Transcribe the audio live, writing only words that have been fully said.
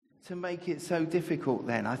to make it so difficult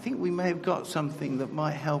then? I think we may have got something that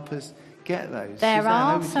might help us get those. There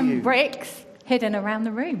Suzanne, are some bricks hidden around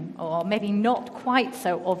the room, or maybe not quite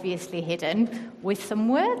so obviously hidden, with some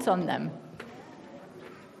words on them.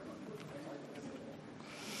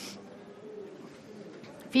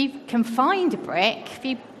 If you can find a brick, if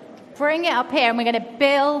you bring it up here, and we're going to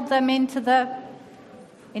build them into the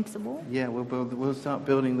wall. Yeah, we'll start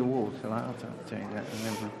building the wall. So I'll start doing that.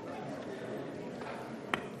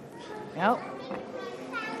 Nope.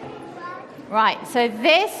 Right, so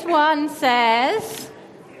this one says,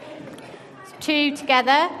 two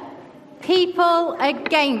together, people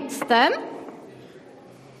against them. So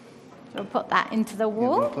we'll put that into the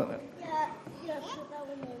wall.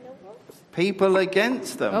 People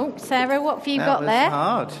against them. Oh, Sarah, what have you got there?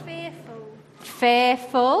 That was Fearful.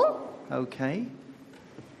 Fearful. Okay.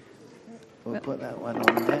 We'll put that one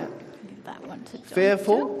on there. Give that one to John.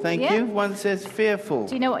 Fearful, thank you. One says fearful.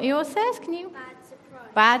 Do you know what yours says? Can you? Bad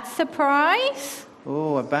surprise. Bad surprise.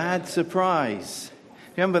 Oh, a bad surprise.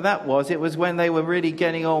 Remember it was when they were really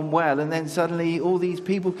getting on well, and then suddenly all these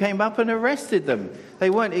people came up and arrested them. They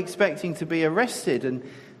weren't expecting to be arrested and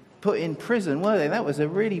put in prison, were they? That was a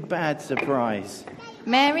really bad surprise.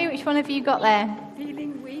 Mary, which one have you got there?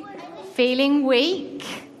 Feeling weak. Feeling weak.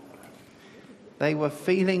 They were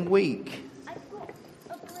feeling weak. I've got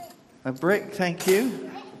a brick. A brick, thank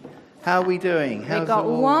you. How are we doing? How's We've got the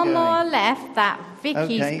wall one going? more left that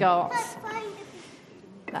Vicky's Okay. got. Let's find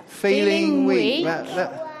That's Feeling weak.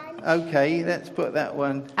 Okay, let's put that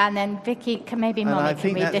one. And then Vicky, maybe And I Molly can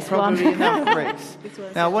think read that's this probably one. enough bricks.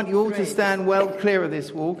 Now, I want you all to stand well clear of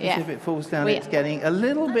this wall, because Yeah. if it falls down, We- it's getting a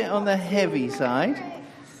little bit on the heavy side.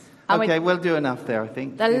 And Okay, we'll do enough there, I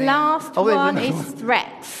think. The last Oh, there's one another is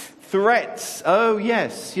threats. Threats. Oh,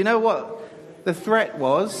 yes. You know what the threat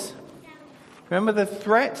was? Remember the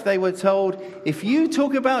threat? They were told, if you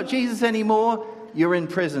talk about Jesus anymore, you're in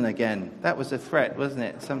prison again. That was a threat, wasn't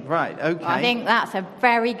it? Right, okay. I think that's a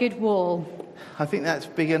very good wall. I think that's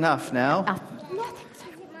big enough now. I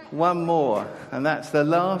One more, and that's the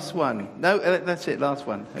last one. No, that's it, last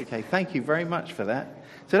one. Okay, thank you very much for that.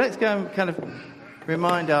 So let's go and kind of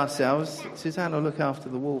remind ourselves. Suzanne will look after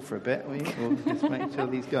the wall for a bit, will you? We'll just make sure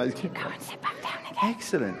these guys get... Go and sit back down again.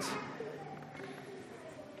 Excellent.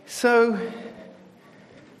 So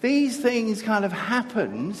these things kind of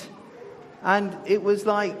happened, and it was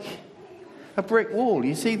like a brick wall.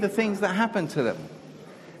 You see the things that happened to them.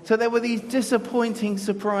 So there were these disappointing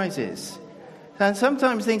surprises. And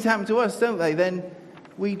sometimes things happen to us, don't they? Then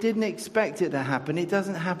we didn't expect it to happen. It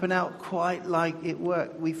doesn't happen out quite like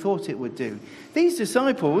we thought it would do. These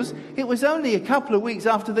disciples, it was only a couple of weeks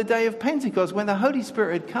after the day of Pentecost when the Holy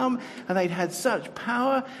Spirit had come, and they'd had such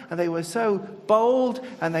power, and they were so bold,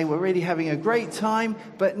 and they were really having a great time.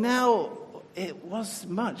 But now it was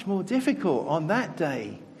much more difficult on that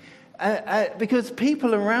day. Because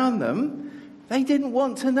people around them, they didn't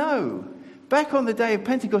want to know. Back on the day of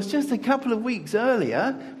Pentecost, just a couple of weeks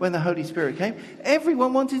earlier, when the Holy Spirit came,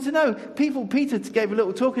 everyone wanted to know. Peter gave a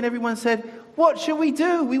little talk, and everyone said, what shall we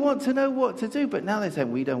do? We want to know what to do. But now they're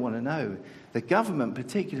saying, we don't want to know. The government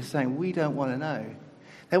particularly is saying, we don't want to know.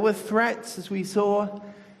 There were threats, as we saw.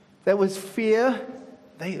 There was fear.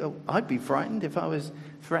 I'd be frightened if I was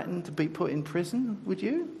threatened to be put in prison. Would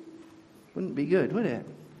you? Wouldn't be good, would it?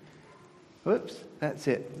 Whoops, that's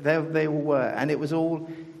it. They all were. And it was all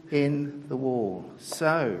in the wall.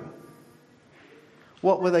 So,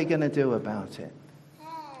 what were they going to do about it?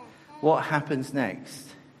 What happens next?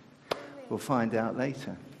 We'll find out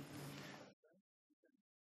later.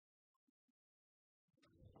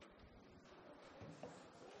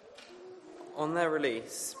 On their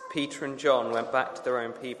release, Peter and John went back to their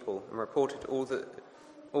own people and reported all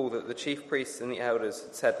that the chief priests and the elders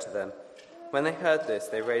had said to them. When they heard this,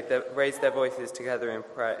 they raised their voices together in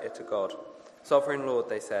prayer to God. Sovereign Lord,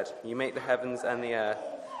 they said, you make the heavens and the earth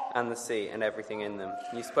and the sea and everything in them.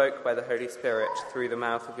 You spoke by the Holy Spirit through the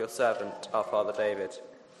mouth of your servant, our father David.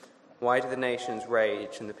 Why do the nations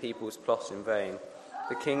rage and the peoples plot in vain?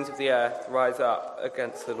 The kings of the earth rise up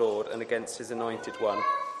against the Lord and against his anointed one.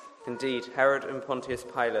 Indeed, Herod and Pontius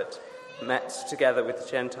Pilate met together with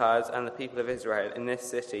the Gentiles and the people of Israel in this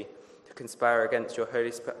city to conspire against your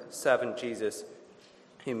holy servant Jesus,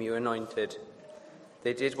 whom you anointed.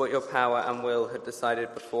 They did what your power and will had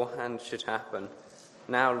decided beforehand should happen.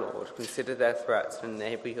 Now, Lord, consider their threats and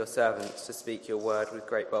enable your servants to speak your word with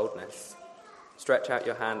great boldness. Stretch out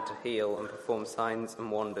your hand to heal and perform signs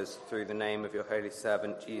and wonders through the name of your holy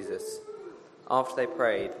servant Jesus. After they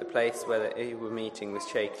prayed, the place where they were meeting was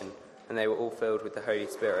shaken, and they were all filled with the Holy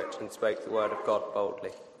Spirit and spoke the word of God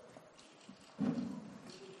boldly.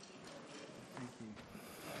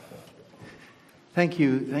 Thank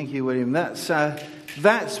you, William. That's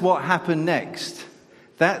what happened next.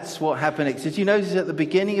 That's what happened next. Did you notice at the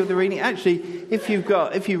beginning of the reading? Actually, if you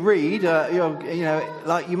read,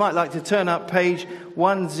 you might like to turn up page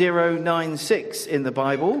 1096 in the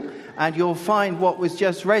Bible, and you'll find what was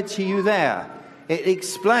just read to you there. It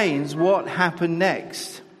explains what happened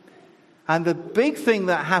next. And the big thing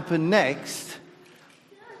that happened next,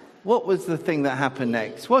 what was the thing that happened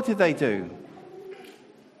next? What did they do?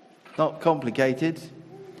 Not complicated.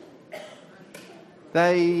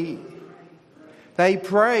 They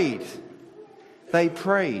prayed. They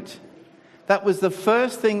prayed. That was the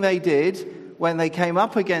first thing they did when they came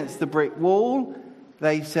up against the brick wall.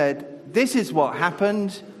 They said, this is what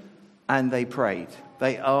happened, and they prayed.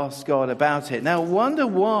 They asked God about it. Now, wonder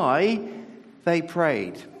why they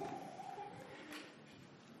prayed.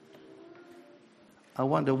 I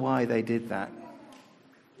wonder why they did that.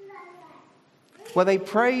 Well, they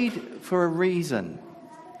prayed for a reason.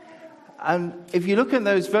 And if you look at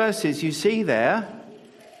those verses, you see there,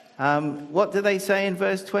 what do they say in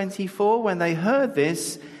verse 24? When they heard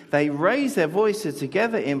this, they raised their voices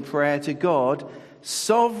together in prayer to God.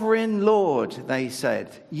 Sovereign Lord, they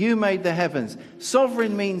said, you made the heavens.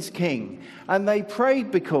 Sovereign means king. And they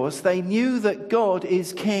prayed because they knew that God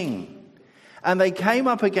is king. And they came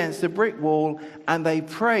up against a brick wall and they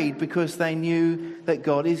prayed because they knew that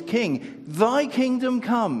God is king. Thy kingdom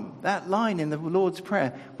come. That line in the Lord's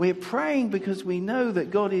Prayer. We're praying because we know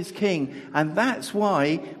that God is king. And that's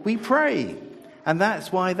why we pray. And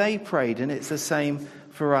that's why they prayed. And it's the same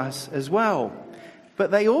for us as well.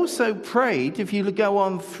 But they also prayed, if you go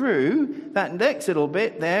on through, that next little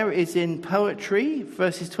bit there is in poetry,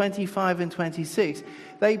 verses 25 and 26.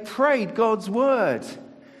 They prayed God's word.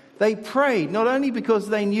 They prayed not only because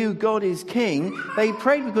they knew God is king, they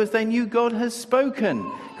prayed because they knew God has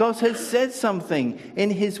spoken. God has said something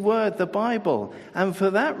in his word, the Bible. And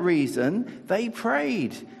for that reason, they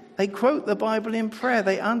prayed. They quote the Bible in prayer.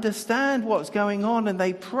 They understand what's going on and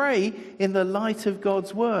they pray in the light of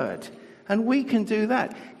God's word. And we can do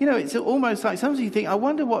that. It's almost like sometimes you think, I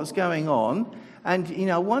wonder what's going on. And,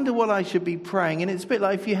 I wonder what I should be praying. And it's a bit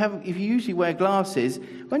like if you usually wear glasses,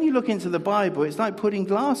 when you look into the Bible, it's like putting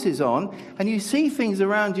glasses on and you see things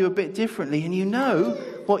around you a bit differently and you know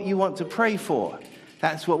what you want to pray for.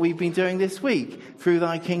 That's what we've been doing this week, through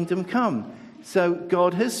thy kingdom come. So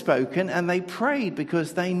God has spoken and they prayed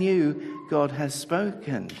because they knew God has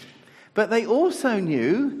spoken. But they also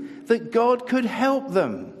knew that God could help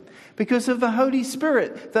them, because of the Holy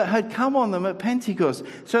Spirit that had come on them at Pentecost.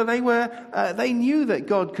 So they knew that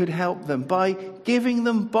God could help them by giving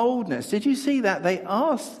them boldness. Did you see that? They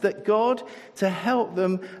asked that God to help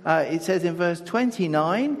them. It says in verse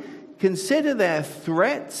 29, consider their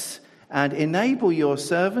threats and enable your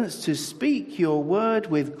servants to speak your word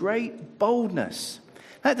with great boldness.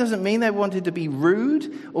 That doesn't mean they wanted to be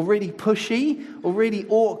rude or really pushy or really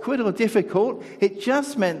awkward or difficult. It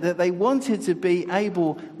just meant that they wanted to be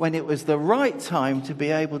able, when it was the right time, to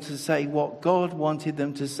be able to say what God wanted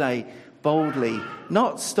them to say boldly,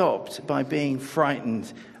 not stopped by being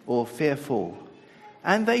frightened or fearful.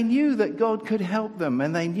 And they knew that God could help them,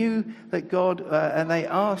 and they knew that God, and they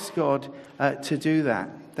asked God to do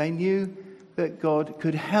that. They knew that God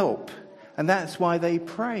could help, and that's why they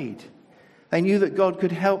prayed. They knew that God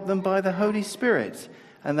could help them by the Holy Spirit,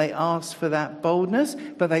 and they asked for that boldness,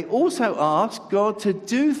 but they also asked God to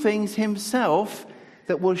do things himself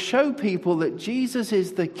that will show people that Jesus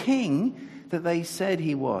is the King that they said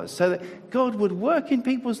he was, so that God would work in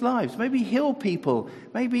people's lives, maybe heal people,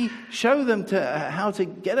 maybe show them how to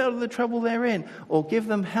get out of the trouble they're in, or give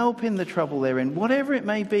them help in the trouble they're in. Whatever it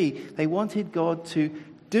may be, they wanted God to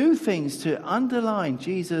do things to underline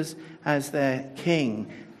Jesus as their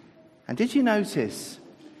King. And did you notice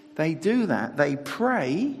they do that? They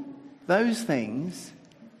pray those things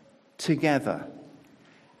together.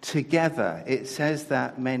 Together. It says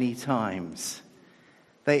that many times.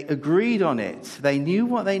 They agreed on it. They knew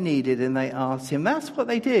what they needed and they asked him. That's what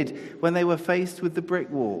they did when they were faced with the brick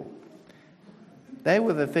wall. They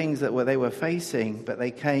were the things that they were facing, but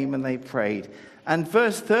they came and they prayed. And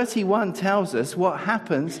verse 31 tells us what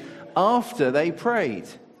happens after they prayed.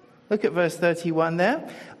 Look at verse 31 there.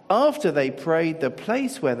 After they prayed, the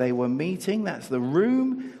place where they were meeting, that's the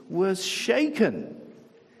room, was shaken.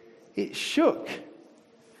 It shook.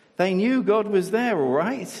 They knew God was there, all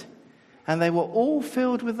right? And they were all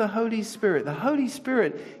filled with the Holy Spirit. The Holy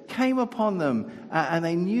Spirit came upon them, and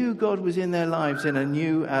they knew God was in their lives in a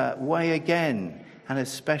new way again, and a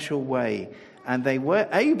special way. And they were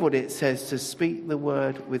able, it says, to speak the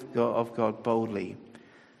word of God boldly.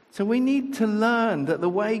 So we need to learn that the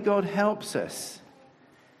way God helps us,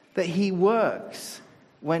 that he works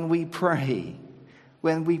when we pray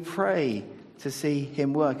to see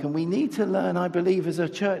him work. And we need to learn, I believe, as a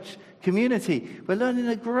church community. We're learning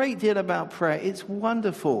a great deal about prayer. It's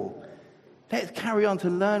wonderful. Let's carry on to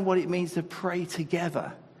learn what it means to pray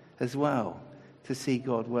together as well, to see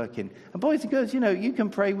God working. And boys and girls, you can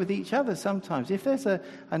pray with each other sometimes. If there's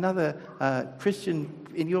another Christian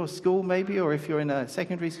in your school maybe, or if you're in a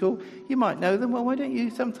secondary school, you might know them. Well, why don't you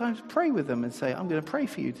sometimes pray with them and say, I'm going to pray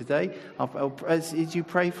for you today, as you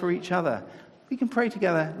pray for each other. We can pray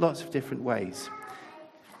together lots of different ways.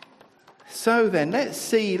 So then,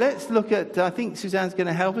 let's look at, I think Suzanne's going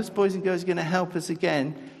to help us, boys and girls are going to help us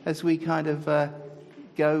again as we kind of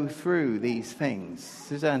go through these things.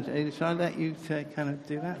 Suzanne, shall I let you kind of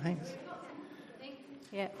do that? Thanks.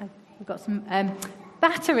 Yeah, we've got some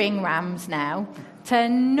battering rams now to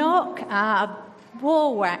knock our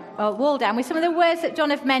wall down with some of the words that John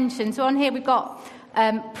have mentioned. So on here we've got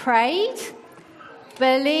prayed,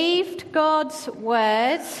 believed God's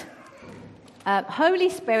words, Holy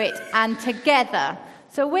Spirit, and together.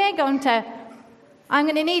 So I'm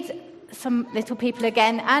going to need some little people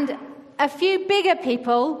again and a few bigger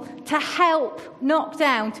people to help knock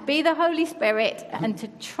down, to be the Holy Spirit and to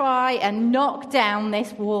try and knock down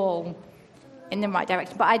this wall in the right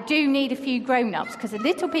direction. But I do need a few grown-ups, because the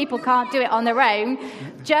little people can't do it on their own,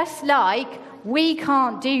 just like we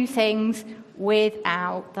can't do things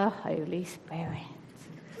without the Holy Spirit.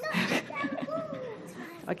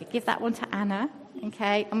 Okay, give that one to Anna.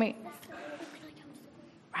 Okay,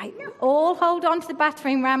 right, all hold on to the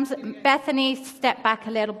battering rams. Bethany, step back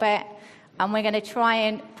a little bit, and we're going to try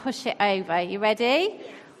and push it over. You ready?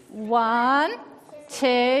 1,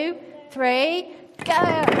 2, 3,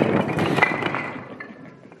 go!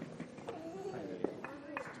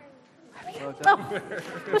 Oh,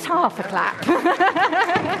 it was half a clap.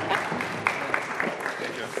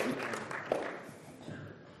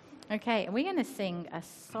 Okay, we're going to sing a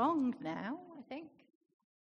song now.